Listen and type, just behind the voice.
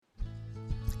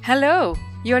Hello,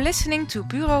 you're listening to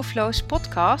Bureau Flow's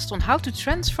podcast on how to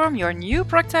transform your new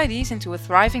product ideas into a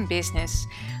thriving business.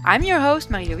 I'm your host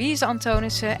Marie-Louise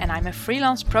Antonissen and I'm a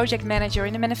freelance project manager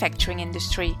in the manufacturing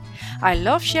industry. I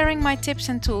love sharing my tips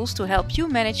and tools to help you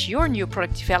manage your new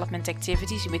product development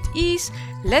activities with ease,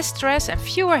 less stress and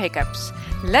fewer hiccups.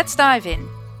 Let's dive in.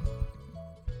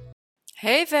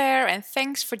 Hey there, and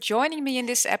thanks for joining me in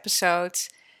this episode.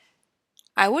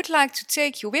 I would like to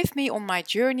take you with me on my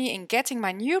journey in getting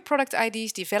my new product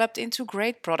ideas developed into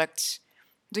great products.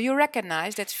 Do you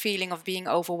recognize that feeling of being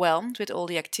overwhelmed with all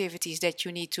the activities that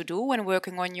you need to do when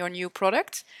working on your new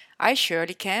product? I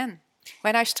surely can.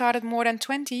 When I started more than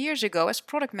 20 years ago as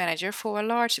product manager for a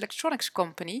large electronics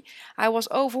company, I was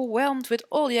overwhelmed with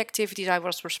all the activities I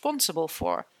was responsible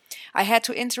for. I had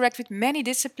to interact with many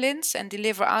disciplines and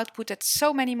deliver output at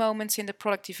so many moments in the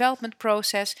product development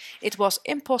process, it was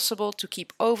impossible to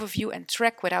keep overview and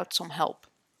track without some help.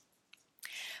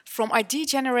 From idea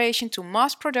generation to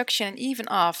mass production and even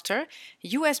after,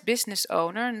 you as business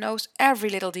owner knows every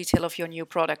little detail of your new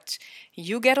product.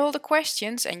 You get all the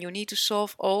questions and you need to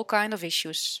solve all kind of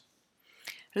issues.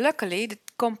 Luckily, the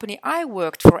company I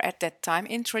worked for at that time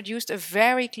introduced a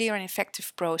very clear and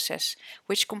effective process,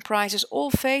 which comprises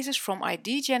all phases from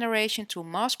idea generation to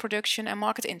mass production and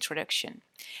market introduction.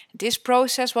 This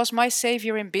process was my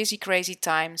savior in busy, crazy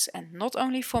times, and not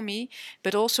only for me,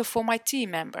 but also for my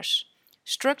team members.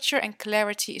 Structure and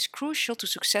clarity is crucial to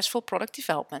successful product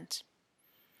development.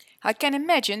 I can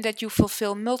imagine that you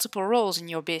fulfill multiple roles in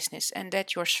your business and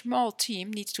that your small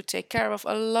team needs to take care of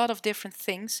a lot of different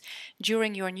things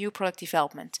during your new product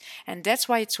development. And that's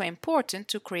why it's so important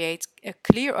to create a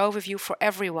clear overview for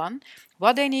everyone,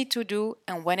 what they need to do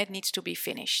and when it needs to be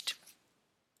finished.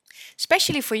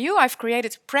 Especially for you, I've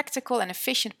created a practical and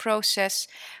efficient process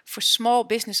for small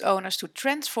business owners to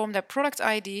transform their product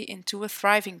idea into a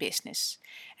thriving business.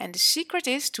 And the secret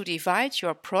is to divide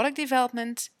your product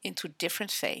development into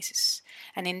different phases.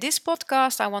 And in this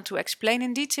podcast, I want to explain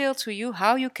in detail to you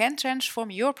how you can transform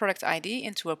your product idea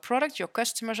into a product your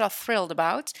customers are thrilled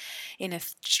about in a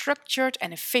structured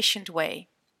and efficient way.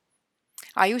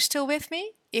 Are you still with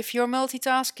me? If you're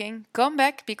multitasking, come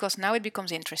back because now it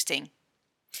becomes interesting.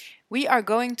 We are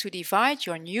going to divide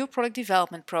your new product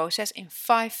development process in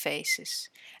 5 phases.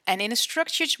 And in a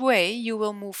structured way, you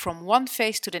will move from one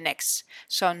phase to the next.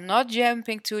 So not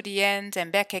jumping to the end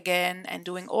and back again and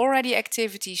doing already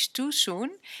activities too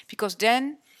soon, because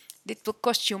then it will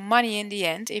cost you money in the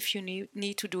end if you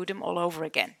need to do them all over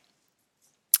again.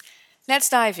 Let's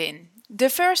dive in. The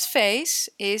first phase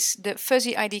is the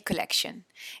fuzzy ID collection.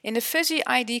 In the fuzzy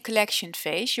ID collection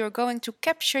phase, you're going to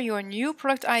capture your new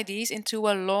product IDs into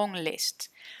a long list.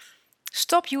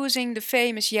 Stop using the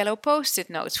famous yellow post-it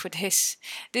notes for this.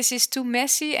 This is too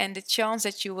messy and the chance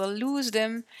that you will lose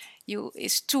them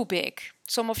is too big.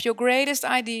 Some of your greatest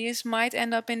ideas might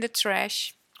end up in the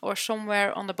trash or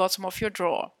somewhere on the bottom of your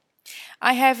drawer.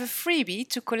 I have a freebie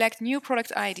to collect new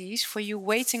product IDs for you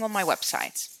waiting on my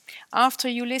website. After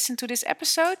you listen to this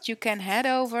episode, you can head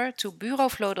over to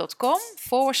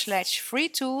bureauflow.com/free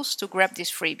tools to grab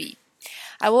this freebie.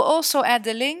 I will also add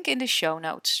the link in the show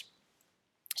notes.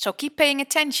 So keep paying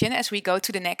attention as we go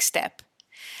to the next step.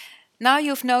 Now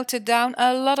you've noted down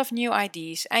a lot of new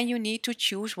ideas and you need to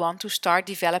choose one to start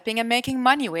developing and making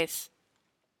money with.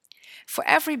 For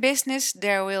every business,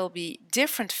 there will be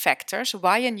different factors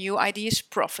why a new idea is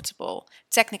profitable,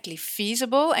 technically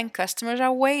feasible, and customers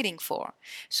are waiting for.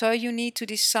 So you need to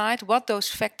decide what those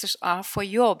factors are for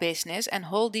your business and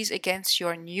hold these against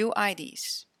your new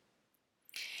ideas.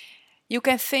 You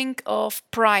can think of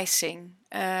pricing,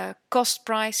 cost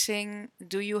pricing.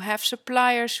 Do you have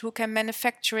suppliers who can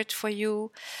manufacture it for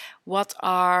you? What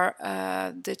are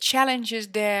the challenges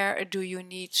there? Do you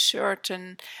need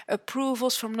certain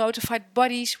approvals from notified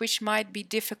bodies which might be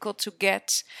difficult to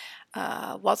get?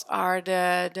 What are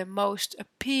the most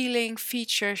appealing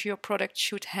features your product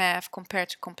should have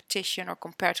compared to competition or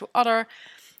compared to other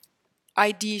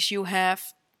ideas you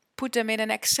have? Put them in an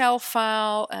Excel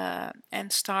file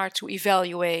and start to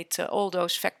evaluate all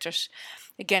those factors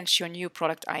against your new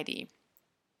product idea.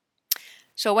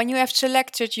 So when you have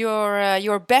selected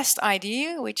your best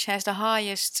idea, which has the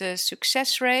highest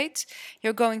success rate,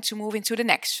 you're going to move into the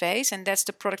next phase, and that's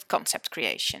the product concept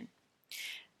creation.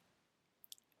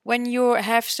 When you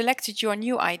have selected your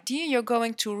new idea, you're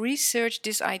going to research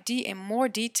this idea in more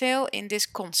detail in this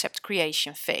concept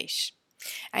creation phase.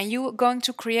 And you are going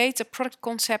to create a product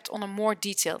concept on a more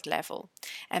detailed level.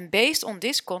 And based on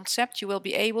this concept, you will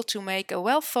be able to make a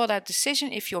well thought out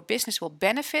decision if your business will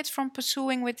benefit from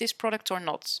pursuing with this product or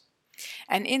not.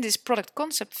 And in this product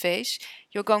concept phase,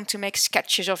 you're going to make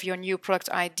sketches of your new product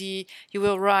ID. You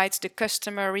will write the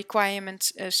customer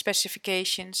requirement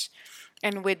specifications.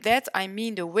 And with that, I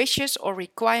mean the wishes or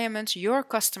requirements your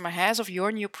customer has of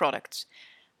your new product.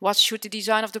 What should the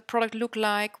design of the product look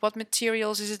like? What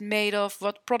materials is it made of?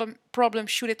 What problem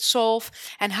should it solve?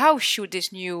 And how should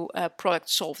this new product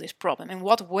solve this problem? In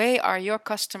what way are your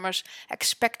customers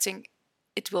expecting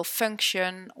it will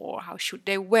function? Or how should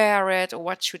they wear it? Or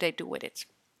what should they do with it?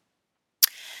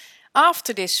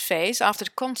 After this phase, after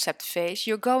the concept phase,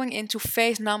 you're going into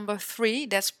phase number 3,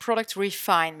 that's product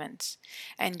refinement.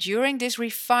 And during this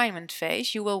refinement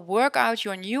phase, you will work out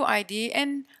your new idea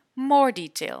in more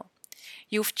detail.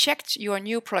 You've checked your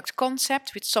new product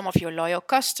concept with some of your loyal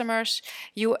customers,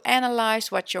 you analyzed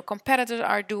what your competitors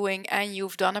are doing, and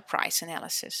you've done a price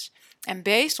analysis. And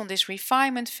based on this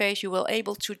refinement phase, you will be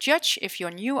able to judge if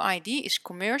your new idea is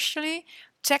commercially,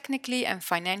 technically, and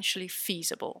financially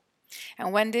feasible.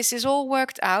 And when this is all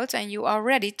worked out and you are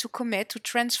ready to commit to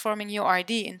transforming your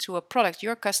idea into a product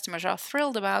your customers are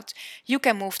thrilled about, you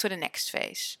can move to the next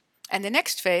phase. And the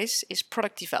next phase is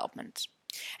product development.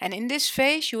 And in this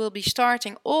phase, you will be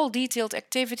starting all detailed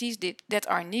activities that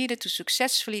are needed to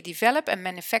successfully develop and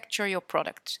manufacture your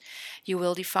product. You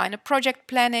will define a project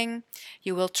planning,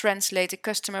 you will translate the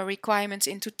customer requirements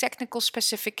into technical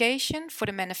specification for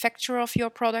the manufacture of your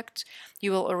product,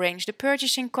 you will arrange the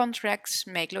purchasing contracts,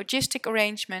 make logistic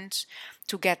arrangements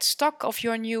to get stock of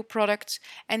your new product,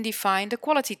 and define the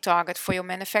quality target for your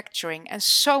manufacturing, and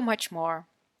so much more.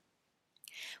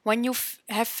 When you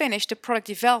have finished the product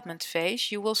development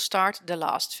phase, you will start the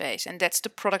last phase, and that's the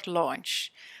product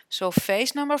launch. So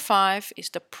phase number 5 is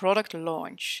the product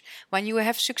launch. When you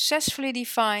have successfully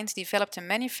defined, developed and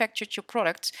manufactured your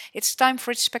product, it's time for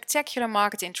its spectacular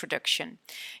market introduction.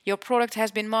 Your product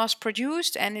has been mass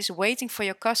produced and is waiting for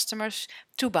your customers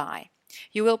to buy.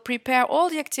 You will prepare all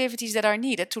the activities that are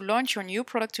needed to launch your new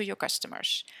product to your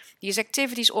customers. These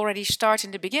activities already start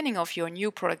in the beginning of your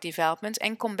new product development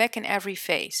and come back in every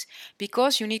phase,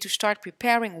 because you need to start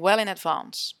preparing well in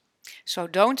advance. So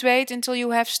don't wait until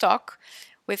you have stock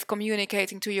with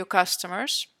communicating to your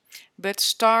customers, but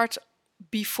start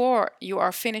before you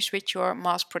are finished with your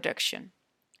mass production.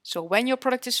 So when your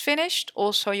product is finished,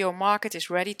 also your market is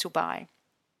ready to buy.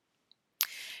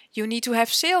 You need to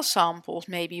have sales samples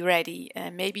maybe ready.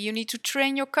 Maybe you need to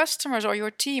train your customers or your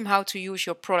team how to use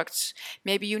your products.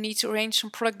 Maybe you need to arrange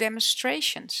some product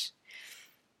demonstrations.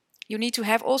 You need to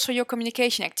have also your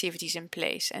communication activities in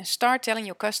place and start telling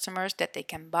your customers that they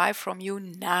can buy from you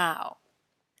now.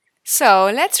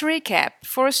 So let's recap.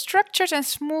 For a structured and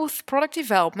smooth product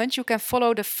development, you can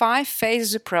follow the 5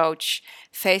 phases approach.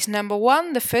 Phase number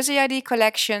 1, the Fuzzy ID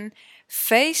collection.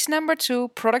 Phase number 2,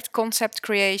 product concept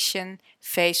creation.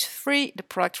 Phase 3, the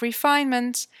product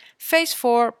refinement. Phase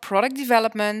 4, product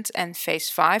development. And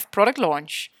Phase 5, product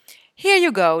launch. Here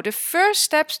you go, the first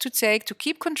steps to take to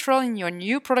keep controlling your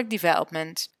new product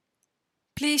development.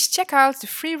 Please check out the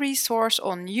free resource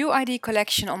on New ID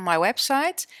Collection on my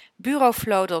website,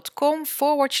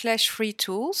 bureauflow.com/free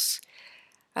tools.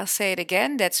 I'll say it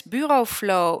again, that's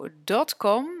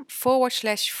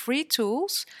bureauflow.com/free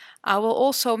tools. I will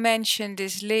also mention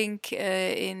this link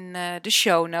in the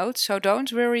show notes, so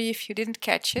don't worry if you didn't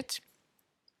catch it.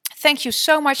 Thank you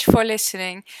so much for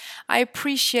listening. I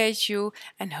appreciate you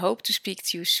and hope to speak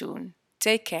to you soon.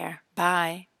 Take care.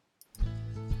 Bye.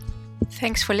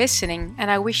 Thanks for listening,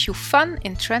 and I wish you fun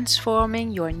in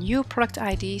transforming your new product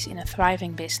ideas in a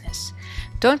thriving business.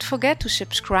 Don't forget to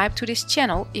subscribe to this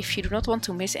channel if you do not want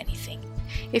to miss anything.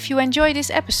 If you enjoyed this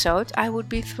episode, I would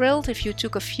be thrilled if you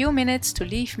took a few minutes to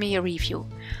leave me a review.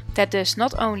 That does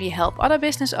not only help other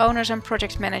business owners and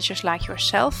project managers like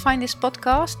yourself find this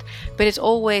podcast, but it's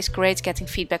always great getting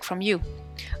feedback from you.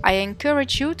 I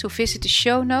encourage you to visit the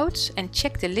show notes and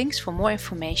check the links for more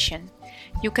information.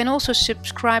 You can also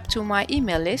subscribe to my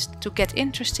email list to get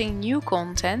interesting new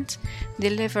content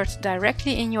delivered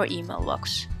directly in your email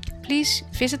box. Please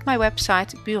visit my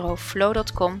website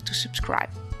bureauflow.com to subscribe.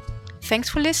 Thanks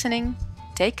for listening.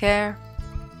 Take care.